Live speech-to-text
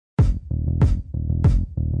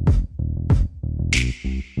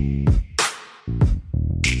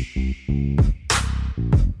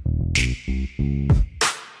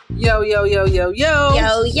Yo, yo, yo, yo, yo.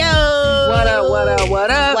 Yo, yo. What up, what up, what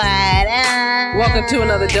up? What up? Welcome to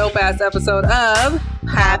another dope-ass episode of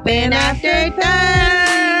Poppin' After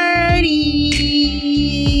 30.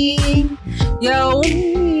 Yo.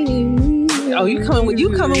 Oh, you coming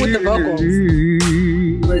with the vocals.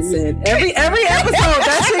 Listen, every episode,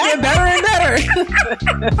 that shit get better and better.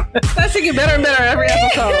 That shit get better and better every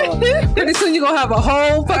episode. Pretty soon you gonna have a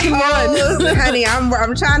whole fucking run. Honey,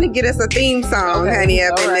 I'm trying to get us a theme song, honey,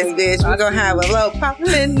 up in this bitch. We're gonna have a little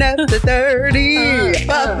poppin' after 30.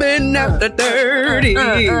 Poppin' after 30.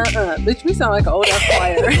 Bitch, we sound like an old ass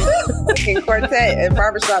choir. Fucking quartet, a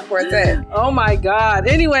barbershop quartet. Oh my God.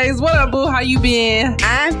 Anyways, what up, boo? How you been?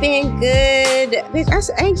 I've been good. Bitch,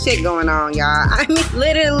 ain't shit going on, y'all. I mean,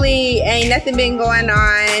 literally ain't nothing been going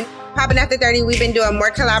on. Poppin' After 30, we've been doing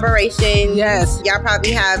more collaborations. Yes. Y'all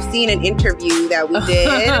probably have seen an interview that we did.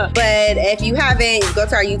 But if you haven't, go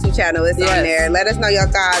to our YouTube channel. It's on there. Let us know your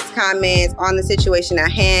thoughts, comments on the situation at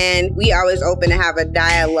hand. We always open to have a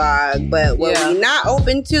dialogue. But what we not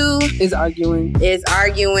open to is arguing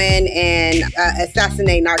and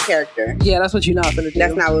assassinating our character. Yeah, that's what you're not going to do.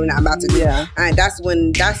 That's not what we're not about to do. Yeah. That's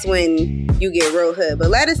when you get real hood.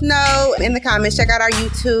 But let us know in the comments. Check out our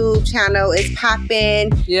YouTube channel. It's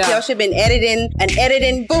poppin'. Yeah. Should been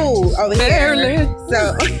editing fool over here.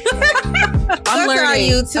 So go to our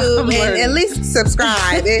YouTube and at least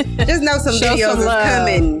subscribe. Just know some videos is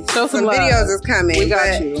coming. Some videos is coming. We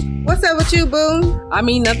got you. What's up with you, boo? I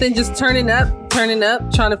mean, nothing. Just turning up,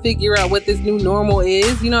 trying to figure out what this new normal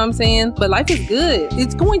is. You know what I'm saying? But life is good.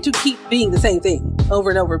 It's going to keep being the same thing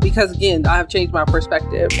over and over because, again, I have changed my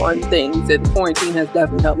perspective on things, and quarantine has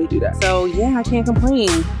definitely helped me do that. So, yeah, I can't complain.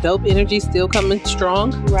 Dope energy still coming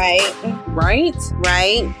strong. Right.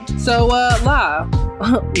 So, La,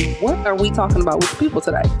 what are we talking about with the people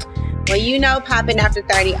today? Well, you know, Poppin' After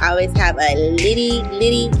 30 always have a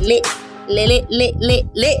lit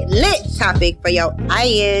topic for your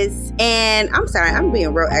eyes. And I'm sorry, I'm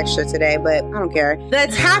being real extra today, but I don't care. The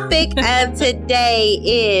topic of today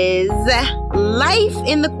is life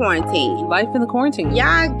in the quarantine. Life in the quarantine.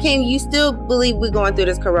 Y'all, can you still believe we're going through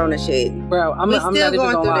this corona shit? Bro, I'm not even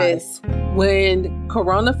going through this. When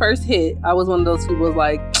corona first hit, I was one of those people who was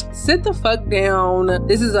like, sit the fuck down.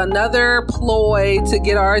 This is another ploy to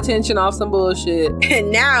get our attention off some bullshit. And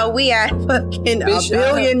now we are fucking a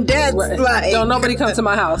billion deaths. Right. Like, don't nobody come to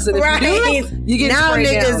my house. And if you do, you get now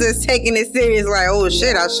niggas down. is taking it serious. Like, oh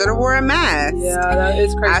shit, I should have wore a mask. Yeah, that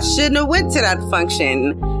is crazy. I shouldn't have went to that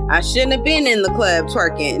function. I shouldn't have been in the club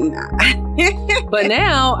twerking. But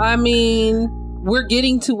now, I mean, we're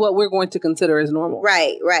getting to what we're going to consider as normal.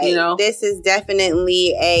 Right. You know? This is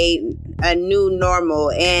definitely a new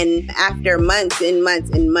normal. And after months and months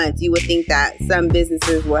and months, you would think that some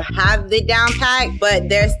businesses will have the down pack, but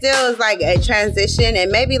there still is like a transition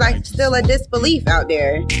and maybe like still a disbelief out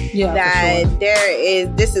there. Yeah, that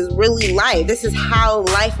this is really life. This is how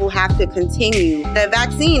life will have to continue. The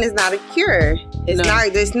vaccine is not a cure.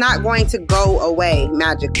 It's not going to go away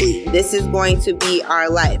magically. This is going to be our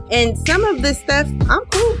life. And some of this stuff, I'm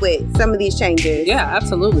cool with some of these changes. Yeah,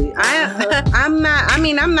 absolutely. I'm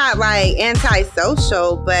not like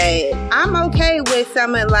antisocial, but I'm okay with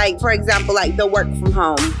some of, like, for example, like the work from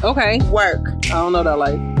home. Okay. Work. I don't know that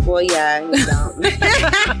life. Well, yeah, you don't.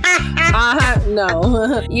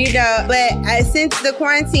 No. You know, but since the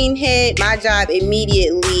quarantine hit, my job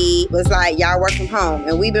immediately was like, y'all work from home.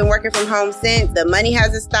 And we've been working from home since. The money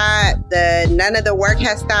hasn't stopped. None of the work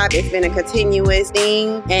has stopped. It's been a continuous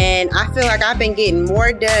thing. And I feel like I've been getting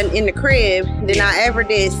more done in the crib than I ever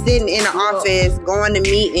did sitting in the office, going to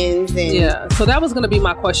meetings. Yeah, so that was going to be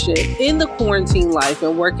my question. In the quarantine life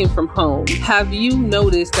and working from home, have you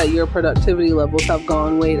noticed that your productivity levels have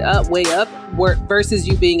gone way up versus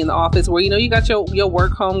you being in the office where, you know, you got your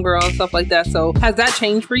work home girl and stuff like that? So has that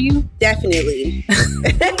changed for you? Definitely.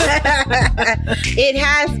 It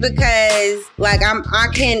has, because like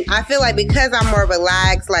I feel like because I'm more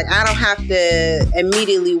relaxed, like I don't have to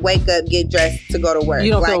immediately wake up, get dressed to go to work.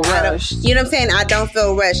 You don't like, feel rushed. You know what I'm saying? I don't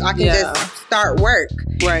feel rushed. I can just start work.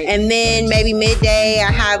 Right. And then maybe midday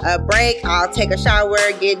I have a break. I'll take a shower,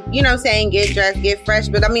 get dressed, get fresh.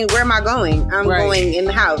 But I mean, where am I going? I'm going in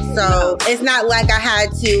the house. So it's not like I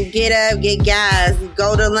had to get up, get gas,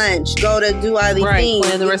 go to lunch, go to do all these things.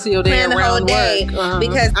 Plan the rest of your day around the whole day work.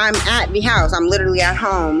 Because I'm at the house. I'm literally at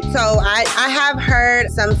home. So I have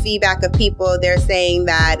heard some feedback of people. They're saying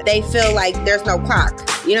that they feel like there's no clock.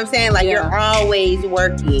 You know what I'm saying? Like you're always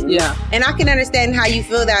working. Yeah. And I can understand how you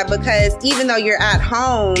feel that, because even though you're at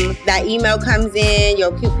home, that email comes in,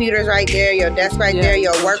 your computer's right there, your desk there,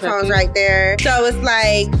 your work phone's right there. So it's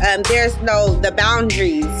like there's the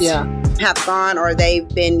boundaries. Yeah. have gone, or they've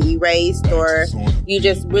been erased, or you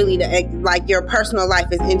just really, like, your personal life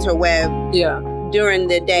is interwebbed. Yeah. During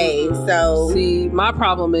the day. So see, my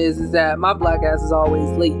problem is that my black ass is always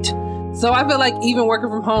late. So I feel like even working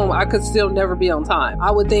from home, I could still never be on time.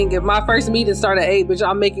 I would think if my first meeting started at 8, bitch,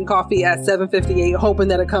 I'm making coffee at 7:58, hoping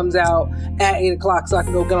that it comes out at 8 o'clock so I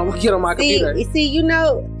can go get on my computer. See, you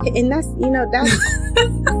know, and that's, you know, that's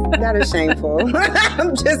that is shameful.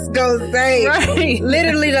 I'm just gonna say, right.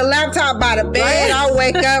 Literally the laptop by the bed. Right. I'll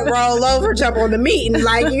wake up, roll over, jump on the meeting.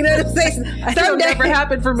 Like, you know what I'm saying? That'll never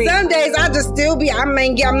happen for me. Some days I just still be, I'm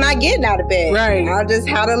not getting out of bed. Right. I'll just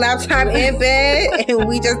have the laptop in bed,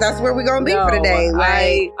 and that's where we're gonna be for the day.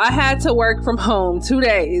 Like, I had to work from home 2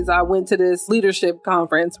 days. I went to this leadership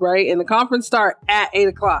conference, right? And the conference start at 8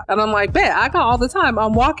 o'clock. And I'm like, bet, I got all the time.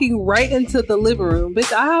 I'm walking right into the living room.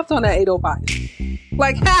 Bitch, I hopped on at 8:05.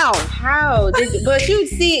 Like, how? But you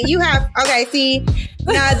see, see,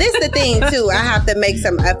 now this is the thing too. I have to make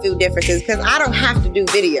a few differences because I don't have to do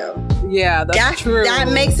video. Yeah, that's true.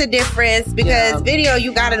 That makes a difference because video,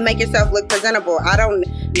 you got to make yourself look presentable. I don't,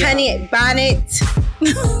 honey, bonnet,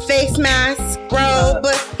 face mask, robe.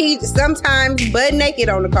 He sometimes butt naked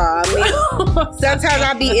on the car. I mean, sometimes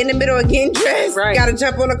I'll be in the middle of getting dressed. Right. Got to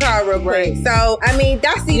jump on the car real quick. So, I mean,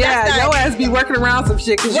 that's your ass be working around some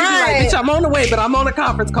shit because you be like, bitch, I'm on the way, but I'm on a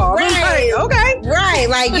conference call. Right. Like, okay. Right.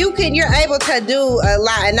 Like you're able to do a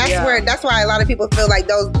lot. And that's why a lot of people feel like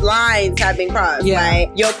those lines have been crossed. Yeah.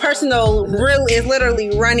 Like your personal real is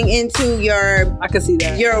literally running into I can see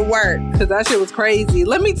that. Your work. Because that shit was crazy.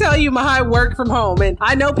 Let me tell you my work from home. And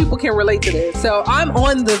I know people can relate to this. So I'm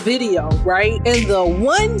on the video, right? And the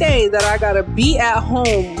one day that I gotta be at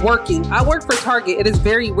home working, I work for Target. It is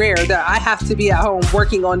very rare that I have to be at home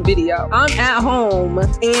working on video. I'm at home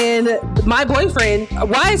and my boyfriend,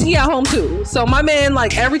 why is he at home too? So my man,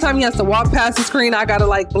 like every time he has to walk past the screen, I gotta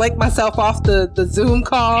like blank myself off the Zoom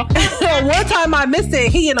call. One time I missed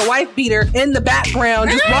it. He and a wife beater in the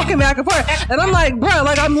background just walking back and forth. And I'm like, bro,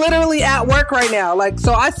 like I'm literally at work right now. Like,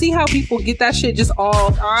 so I see how people get that shit just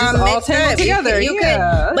all tangled together. You could,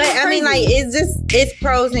 but I mean, like, it's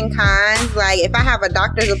pros and cons. Like, if I have a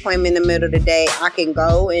doctor's appointment in the middle of the day, I can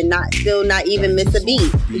go and not even miss a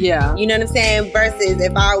beat. Yeah. You know what I'm saying? Versus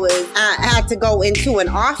if I had to go into an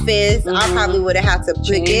office, I probably would have had to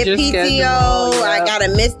get PTO. I gotta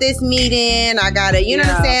miss this meeting. I gotta, you know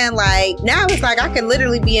what I'm saying? Like, now it's like I can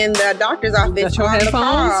literally be in the doctor's office on the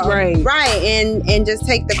call. Right. And just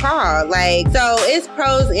take the call. Like, so it's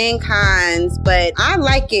pros and cons, but I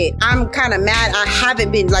like it. I'm kind of mad. I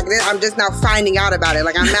haven't been like this. I'm just now finding out about it.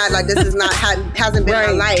 Like, I'm mad. Like, this is not hasn't been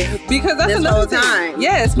my life because that's this another whole thing. Time.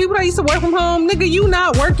 Yes, people that used to work from home, nigga, you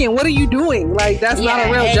not working. What are you doing? Like, that's not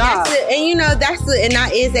a real job.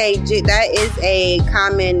 That is a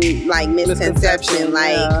common like misconception.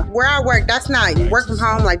 Like where I work, that's not work from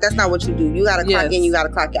home. Like that's not what you do. You gotta clock in. You gotta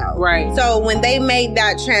clock out. Right. So when they made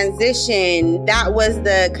that transition, that was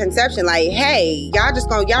the conception. Like, hey, y'all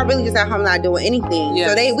really just at home not doing anything.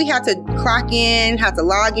 Yes. So we had to clock in, have to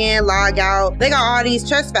log in, log out. They got all these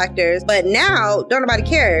trust factors, but now don't nobody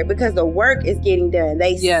care because the work is getting done.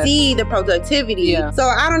 They see the productivity. Yeah. So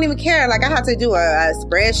I don't even care. Like I have to do a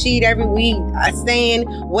spreadsheet every week saying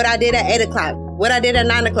what I did at 8 o'clock, what I did at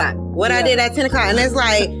 9 o'clock, what I did at 10 o'clock. And it's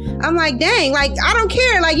like, I'm like, dang, like, I don't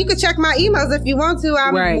care. Like, you can check my emails if you want to.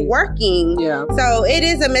 I'm working. Yeah. So it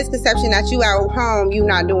is a misconception that you at home, you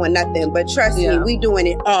not doing nothing. But trust me, we doing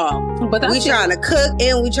it all. But we trying to cook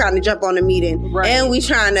and we trying to jump on the meeting. Right. And we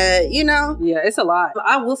trying to, you know. Yeah, it's a lot.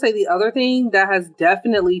 I will say the other thing that has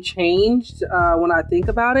definitely changed when I think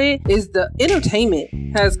about it is the entertainment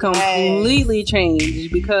has completely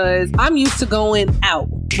changed because I'm used to going out.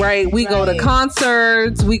 Right? We go to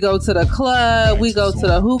concerts, we go to the club, we go to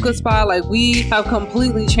the hookah spot. Like, we have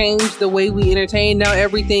completely changed the way we entertain. Now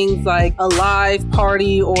everything's like a live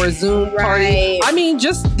party or a Zoom party. I mean,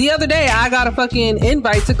 just the other day, I got a fucking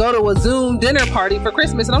invite to go to a Zoom dinner party for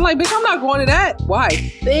Christmas. And I'm like, bitch, I'm not going to that. Why?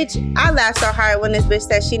 Bitch, I laughed so hard when this bitch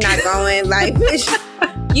said she not going. Like, bitch,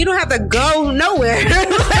 you don't have to go nowhere.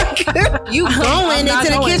 Like, you going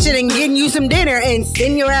into the kitchen and getting you some dinner and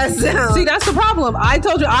sitting your ass down. See, that's the problem. I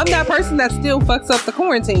told you, I'm that person that still fucks up the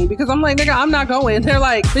quarantine because I'm like, nigga, I'm not going. They're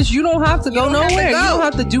like, bitch, you don't have to go nowhere. You don't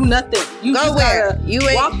have to do nothing. You go just where? You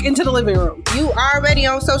walk into the living room. You already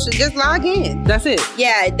on social. Just log in. That's it.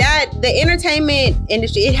 Yeah, the entertainment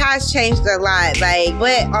industry, it has changed a lot. Like,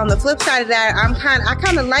 but on the flip side of that, I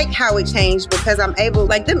kind of like how it changed because I'm able,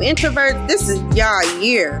 like, them introverts, this is y'all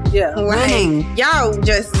year. Yeah. Like, y'all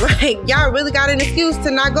just, like, y'all really got an excuse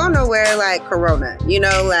to not go nowhere, like Corona. You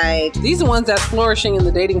know, like. These are ones that's flourishing in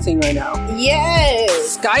the dating scene right now.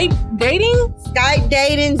 Yes. Skype dating? Skype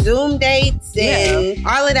dating, Zoom dates, and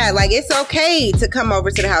all of that. Like, it's okay to come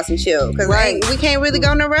over to the house and chill. Because we can't really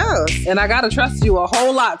go nowhere else. And I got to trust you a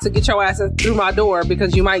whole lot to get your ass through my door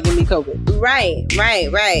because you might give me COVID. Right.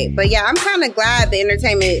 But yeah, I'm kind of glad the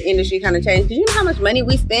entertainment industry kind of changed. Because you know how much money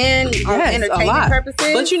we spend on entertainment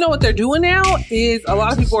purposes? But you know what they're doing now is a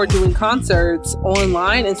lot of people are doing concerts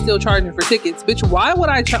online and still charging for tickets. Bitch,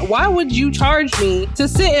 why would you charge me to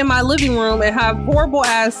sit in my living room and have horrible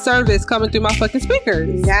ass service coming through my fucking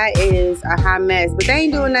speakers? That is a hot mess. But they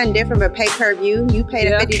ain't doing nothing different but pay per view. You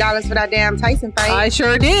paid $50 for that damn Tyson fight. I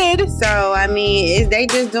sure did. So I mean, they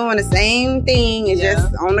just doing the same thing. It's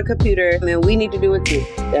just on the computer. I mean, we need to do it too.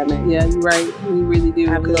 Damn it. Yeah, you're right. We really do.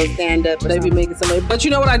 Have a little stand up. They be making some. But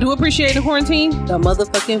you know what I do appreciate in quarantine? The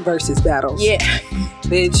motherfucking versus battles. Yeah,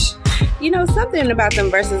 bitch. You know, something about them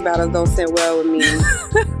versus battles don't sit well with me.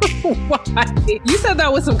 Why? You said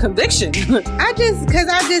that with some conviction.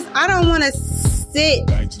 I don't want to sit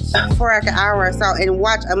for like an hour or so and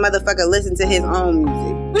watch a motherfucker listen to his own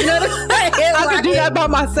music. You know what I'm saying? I can do that by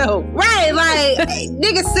myself. Right, like,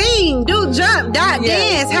 nigga sing, do jump, dance. You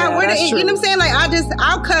know what I'm saying? Like,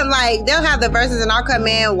 I'll come, like, they'll have the verses and I'll come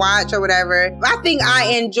in, watch or whatever. I think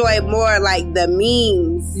I enjoy more, like, the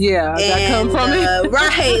memes. Yeah, that come from it.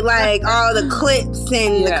 Right, like, all the clips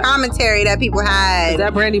and the commentary that people had.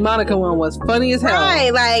 That Brandy Monica one was funny as hell.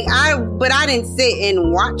 Right, like, but I didn't sit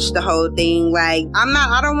and watch the whole thing. Like,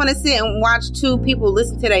 I don't want to sit and watch two people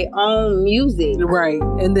listen to their own music. Right.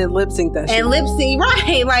 And then lip sync that shit. And lip sync,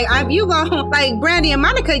 right. Like, if you gonna, like, Brandy and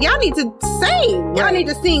Monica, y'all need to sing. Y'all need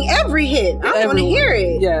to sing every hit. I want to hear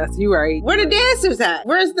it. Yes, you're right. Where the dancers at?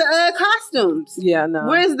 Where's the costumes? Yeah, no.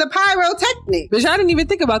 Where's the pyrotechnics? Bitch, I didn't even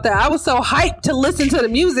think about that. I was so hyped to listen to the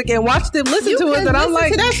music and watch them listen to it that I'm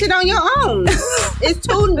like, to that shit on your own. It's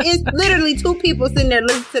literally two people sitting there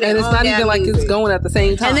listening to their own. And it's not even like it's going at the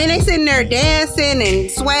same time. And then they sitting there dancing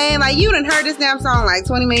and swaying. Like, you done heard this damn song like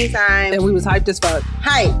 20 million times. And we was hyped as fuck.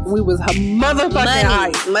 Hype. We was motherfucking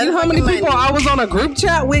hyped. You know how many people I was on a group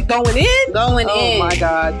chat with going in? Oh my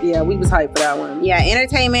God. Yeah, we was hyped for that one. Yeah,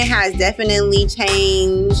 entertainment has definitely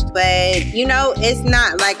changed. But, you know, it's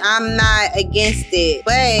not like I'm not against it.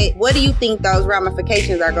 But what do you think those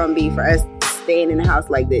ramifications are going to be for us staying in the house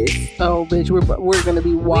like this? Oh, bitch, we're gonna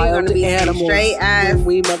be wild animals. Straight ass.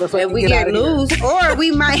 We motherfucking if we get loose, or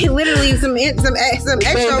we might literally some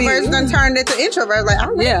extroverts done turned into introverts. Like, I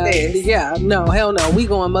like this. Yeah, no, hell no. We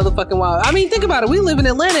going motherfucking wild. I mean, think about it. We live in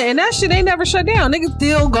Atlanta, and that shit ain't never shut down. Niggas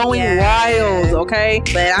still going wild. Okay,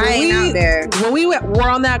 but I ain't out there. When we were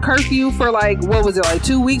on that curfew for like, what was it, like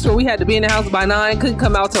 2 weeks, where we had to be in the house by 9, couldn't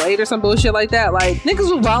come out till 8 or some bullshit like that. Like,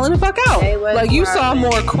 niggas was wilding the fuck out. Like, you saw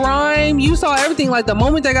more crime. You saw everything. Like, the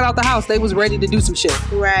moment they got out the house, they was ready to do some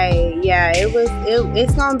shit. Right. Yeah.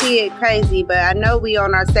 It's gonna be crazy, but I know we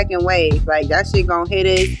on our second wave. Like, that shit gonna hit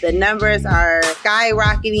us. The numbers are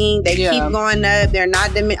skyrocketing. They keep going up. They're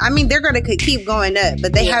not they're gonna keep going up,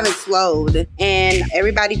 but they haven't slowed. And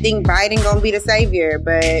everybody think Biden gonna be the savior,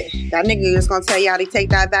 but that nigga is gonna tell y'all to take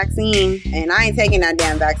that vaccine, and I ain't taking that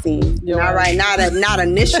damn vaccine. Not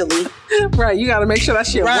initially. Right. You gotta make sure that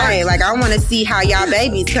shit works. Like, I want to see how y'all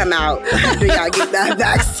babies come out after y'all get that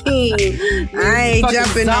vaccine. I ain't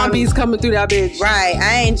jumping on zombies coming through that bitch. Right.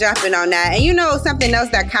 I ain't jumping on that. And you know something else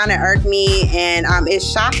that kind of irked me, and is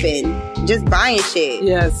shopping. Just buying shit.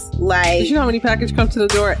 Yes. Like, did you know how many packages come to the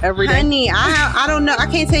door every day? Honey, I don't know. I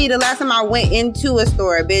can't tell you the last time I went into a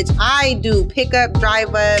store, bitch. I do pick up,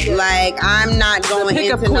 drive up. Like, I'm not going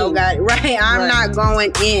into no guy. Right. I'm not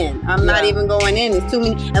going in. I'm not even going in. It's too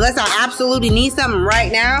many. Unless I absolutely need something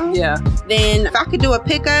right now. Yeah. Then if I could do a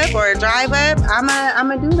pickup or a drive up,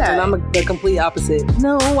 I'm do that. And I'm the complete opposite.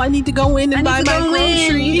 No, I need to go in and buy my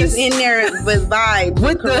groceries. Just in there with vibes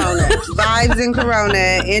with Corona. Vibes and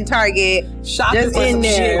Corona in Target. Shopping just in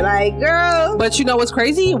there shit. Like, girl. But you know what's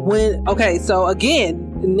crazy? So again,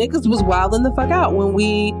 niggas was wilding the fuck out when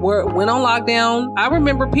we went on lockdown. I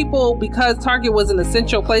remember people, because Target was an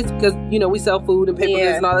essential place, because, you know, we sell food and paper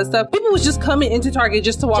goods and all that stuff. People was just coming into Target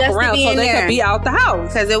just to walk around so they could be out the house.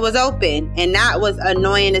 Because it was open, and that was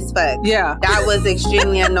annoying as fuck. Yeah. That was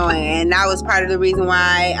extremely annoying, and that was part of the reason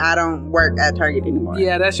why I don't work at Target anymore.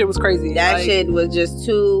 Yeah, that shit was crazy. That shit was just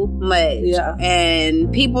too much. Yeah.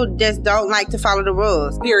 And people just don't like to follow the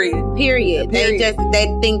rules. Period. They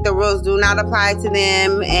think the rules do not apply to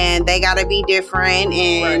them, and they gotta be different,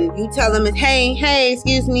 and you tell them, hey,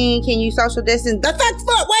 excuse me, can you social distance? The fuck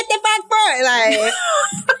for? What the fuck for? Like,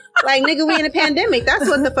 Like, nigga, we in a pandemic. That's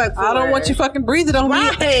what the fuck for. I don't want you fucking breathing on me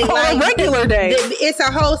on a regular day. It's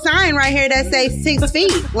a whole sign right here that says 6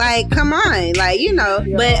 feet. Like, come on. Like, you know.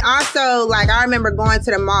 Yeah. But also, like, I remember going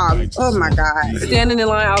to the mall. Oh, my God. Standing in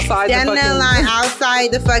line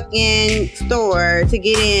outside the fucking store to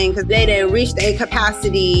get in because they didn't reach their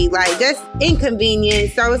capacity. Like, just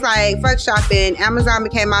inconvenient. So it's like, fuck shopping. Amazon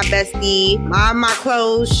became my bestie. All my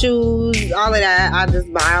clothes, shoes, all of that, I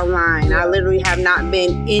just buy online. Yeah. I literally have not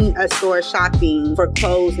been in a store shopping for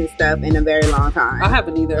clothes and stuff in a very long time. I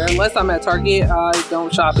haven't either. Unless I'm at Target, I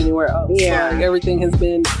don't shop anywhere else. Yeah. Like, everything has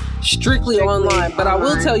been strictly online. But I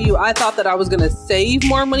will tell you, I thought that I was going to save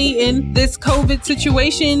more money in this COVID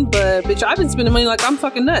situation. But, bitch, I've been spending money like I'm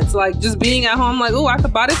fucking nuts. Like, just being at home, like, oh, I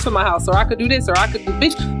could buy this for my house, or I could do this, or I could,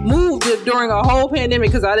 bitch, moved during a whole pandemic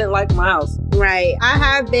because I didn't like my house. Right. I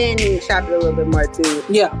have been shopping a little bit more too.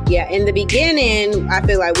 Yeah. Yeah. In the beginning, I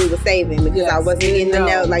feel like we were saving because I wasn't getting the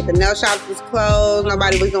nail. Like, the nail shops was closed.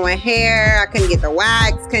 Nobody was doing hair. I couldn't get the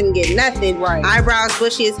wax. Couldn't get nothing. Right. Eyebrows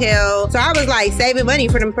bushy as hell. So I was like saving money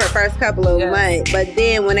for them first couple of months. But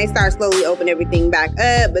then when they start slowly opening everything back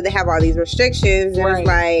up, but they have all these restrictions, it's like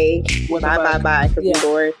bye because we're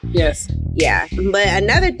bored. Yes. Yeah. But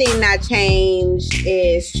another thing that changed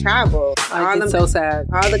is travel. It's so sad.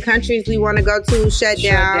 All the countries we want to go to shut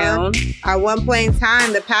down. At one point in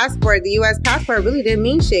time, the U.S. passport really didn't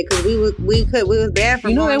mean shit because we was banned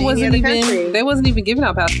from going to any other country. They wasn't even giving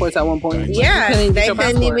out passports at one point. Yeah, you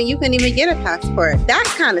couldn't even get a passport.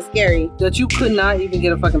 That's kind of scary. That you could not even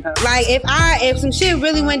get a fucking passport. Like, if some shit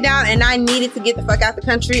really went down and I needed to get the fuck out the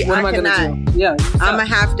country, what am I gonna do? Yeah, I'm gonna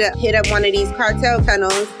have to hit up one of these cartel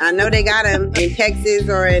tunnels. I know they got them in Texas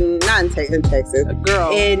or not in Texas.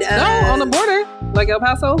 Girl, no, on the border, like El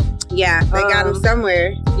Paso. Yeah, they got them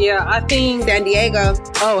somewhere. Yeah, I think San Diego.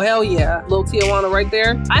 Oh, hell yeah. Little Tijuana right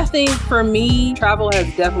there. I think for me, travel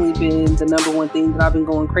has definitely been the number one thing that I've been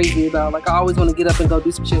going crazy about. Like, I always want to get up and go do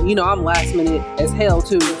some shit. You know, I'm last minute as hell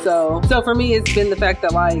too. So for me, it's been the fact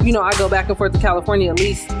that, like, you know, I go back and forth to California at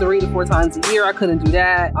least 3 to 4 times a year. I couldn't do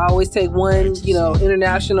that. I always take one, you know,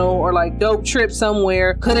 international or like dope trip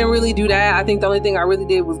somewhere. Couldn't really do that. I think the only thing I really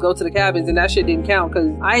did was go to the cabins, and that shit didn't count because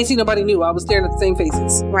I ain't seen nobody new. I was staring at the same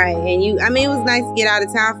faces. Right. And it was nice to get out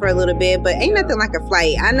of town for a little bit, but ain't nothing like a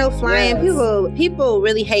flight. I know flying, people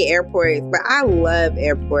really hate airports, but I love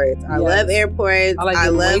airports. I love airports. I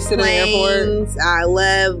love planes. I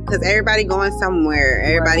love, because everybody going somewhere.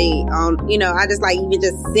 Everybody I just like even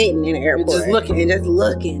just sitting in an airport. Just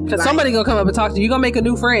looking. Because somebody gonna come up and talk to you. You're gonna make a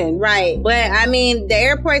new friend. Right. But I mean, the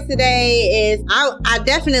airport today is, I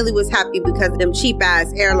definitely was happy because of them cheap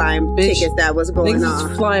ass airline tickets that was going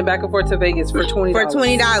on. Flying back and forth to Vegas for $20. For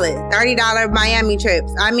 $20. $30 Miami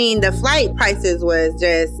trips. I mean, the flight prices was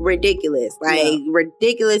just ridiculous. Like,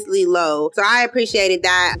 ridiculously low. So I appreciated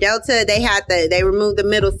that. Delta, they removed the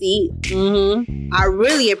middle seat. Mm-hmm. I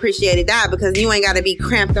really appreciated that because you ain't got to be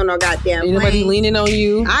cramped on no goddamn plane. Nobody leaning on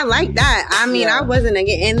you. I like that. I mean, I wasn't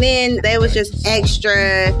again. And then they was just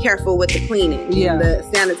extra careful with the cleaning and the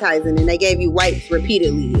sanitizing, and they gave you wipes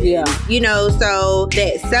repeatedly. Yeah. So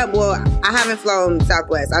I haven't flown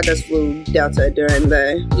Southwest. I just flew Delta during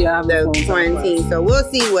the quarantine. So we'll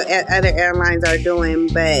see what other airlines are doing.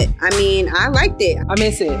 But I mean, I liked it. I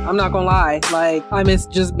miss it. I'm not gonna lie. Like, I miss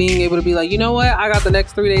just being able to be like, you know what? I got the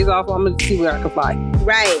next 3 days off. I'm gonna see where I can fly.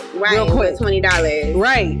 Right. Real quick. With $20.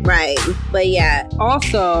 Right. But yeah.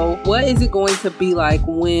 Also, what is it going to be like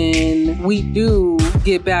when we do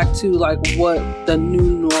get back to like what the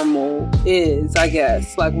new normal is, I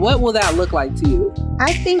guess? Like, what will that look like to you?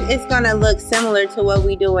 I think it's gonna look similar to what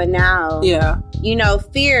we doing now. Yeah.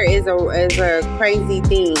 Fear is a crazy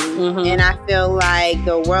thing. Mm-hmm. And I feel like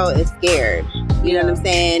the world is scared. You know what I'm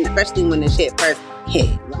saying? Especially when the shit first hit.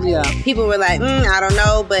 Like, people were like, I don't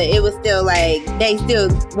know, but it was still like, they still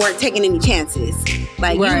weren't taking any chances.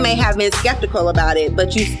 Like, you may have been skeptical about it,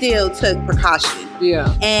 but you still took precaution.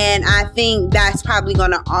 Yeah. And I think that's probably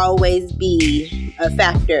going to always be a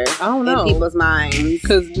factor in people's minds.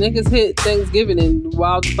 Because niggas hit Thanksgiving and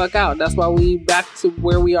wild the fuck out. That's why we back to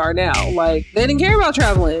where we are now. Like, they didn't care about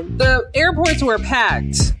traveling. The airports were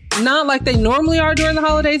packed. Not like they normally are during the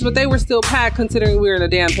holidays, but they were still packed considering we were in a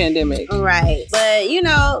damn pandemic. Right. But,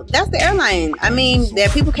 that's the airline. I mean,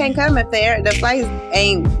 that people can't come if the flights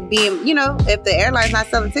ain't being, if the airline's not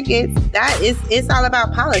selling tickets. It's all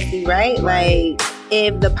about policy, right? Like,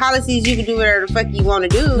 if the policies you can do whatever the fuck you want to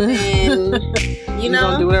do, then you You're know,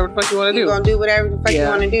 gonna do whatever the fuck you want to do. You're gonna do whatever the fuck you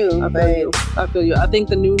want to do. I feel you. I think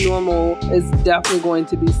the new normal is definitely going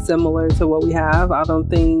to be similar to what we have. I don't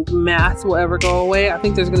think masks will ever go away. I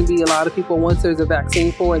think there's going to be a lot of people, once there's a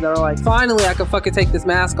vaccine for it, that are like, finally I can fucking take this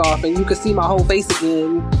mask off and you can see my whole face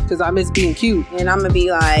again because I miss being cute. And I'm gonna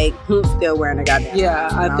be like, still wearing a goddamn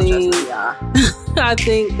mask. I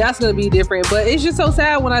think that's going to be different. But it's just so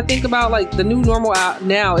sad when I think about like the new normal out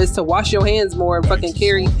now is to wash your hands more and fucking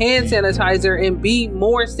carry hand sanitizer and be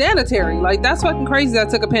more sanitary. Like, that's fucking crazy that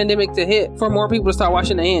took a pandemic to hit for more people to start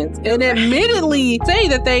washing their hands and admittedly say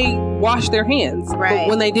that they wash their hands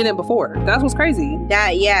when they didn't before. That's what's crazy.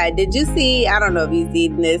 Did you see, I don't know if you've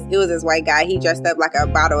seen this, it was this white guy, he dressed up like a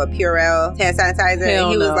bottle of Purell hand sanitizer. Hell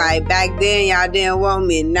and he was like, back then y'all didn't want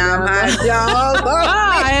me, now y'all want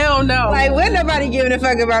me. Hell no. Like, when nobody giving a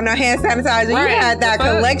fuck about no hand sanitizer. You had that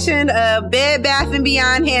collection of Bed Bath &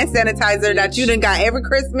 Beyond hand sanitizer that you done got every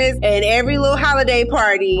Christmas and every little holiday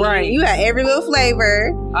party. Right. You had every little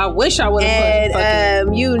flavor. I wish I would have.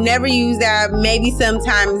 And you never use that, maybe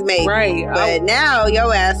sometimes maybe. Right. But now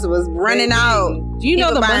your ass was running out. Do you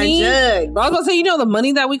know the money? I was gonna say, you know the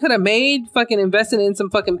money that we could have made fucking investing in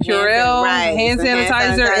some fucking Purell hand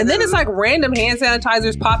sanitizer. And then it's like random hand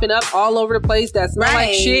sanitizers popping up all over the place that smell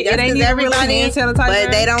like shit. It ain't even really hand sanitizer.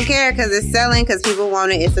 But they don't care because it's selling, because people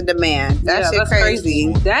want it. It's a demand. That's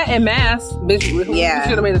crazy. That and masks. Bitch, we should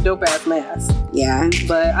have made a dope ass mask. Yeah.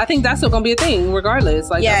 But I think that's still gonna be a thing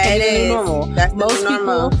regardless. Like, that's gonna be the new normal. That's most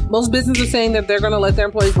people, most businesses are saying that they're gonna let their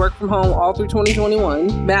employees work from home all through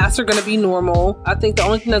 2021. Masks are gonna be normal. I think the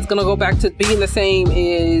only thing that's gonna go back to being the same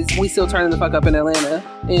is we still turning the fuck up in Atlanta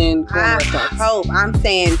and I'm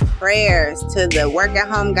saying prayers to the work at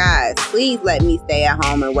home guys. Please let me stay at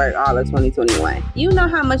home and work all of 2021. You know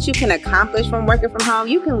how much you can accomplish from working from home?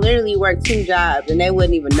 You can literally work 2 jobs and they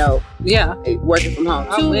wouldn't even know. Yeah. Working from home.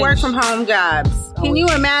 2 work from home jobs. Can you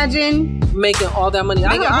imagine making all that money?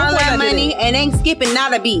 Making all that money and ain't skipping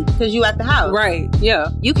not a beat because you at the house. Right. Yeah.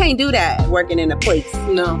 You can't do that working in a place.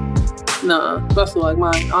 No. Especially like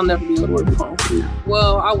mine. I'll never be able to work from home. No.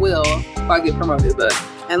 Well, I will if I get promoted, but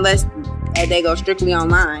unless they go strictly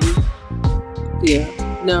online. Yeah.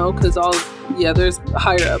 No, because there's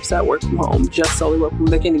higher ups that work from home, just solely work from home.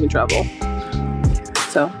 They can't even travel.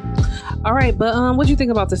 So. All right, but what do you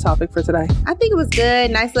think about this topic for today? I think it was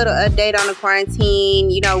good. Nice little update on the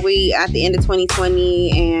quarantine. You know, we at the end of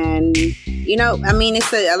 2020, and you know, I mean,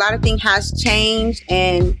 it's a lot of things has changed,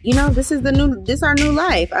 and you know, this is our new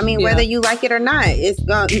life. I mean, whether you like it or not, it's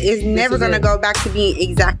never gonna go back to being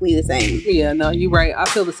exactly the same. Yeah, no, you're right. I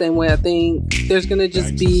feel the same way. I think there's gonna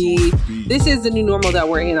just be, this is the new normal that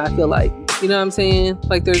we're in. I feel like. You know what I'm saying?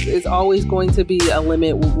 Like, it's always going to be a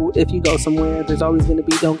limit if you go somewhere. There's always going to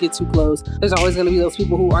be, don't get too close. There's always going to be those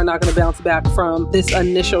people who are not going to bounce back from this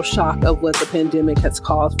initial shock of what the pandemic has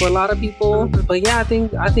caused for a lot of people. But yeah, I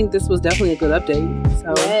think this was definitely a good update.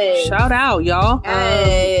 So shout out, y'all.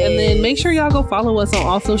 And then make sure y'all go follow us on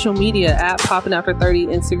all social media at Poppin' After 30,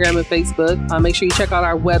 Instagram and Facebook. Make sure you check out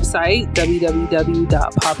our website,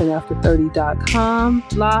 www.poppinafter30.com.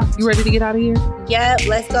 La, you ready to get out of here? Yep,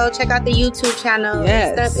 let's go check out the YouTube channel.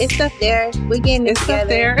 Yes. It's stuff there. We're getting it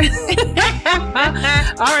together.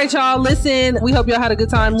 All right, y'all. Listen, we hope y'all had a good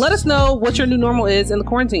time. Let us know what your new normal is in the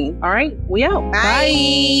quarantine. All right, we out.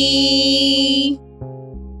 Bye.